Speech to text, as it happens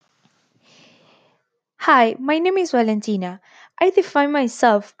Hi, my name is Valentina. I define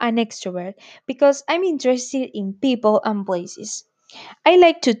myself an extrovert because I'm interested in people and places. I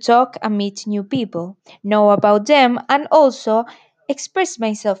like to talk and meet new people, know about them, and also express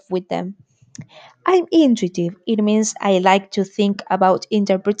myself with them. I'm intuitive. It means I like to think about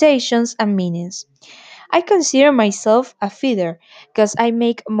interpretations and meanings. I consider myself a feeder because I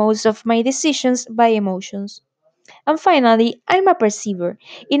make most of my decisions by emotions. And finally, I'm a perceiver.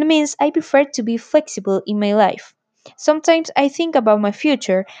 It means I prefer to be flexible in my life. Sometimes I think about my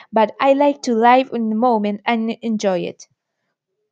future, but I like to live in the moment and enjoy it.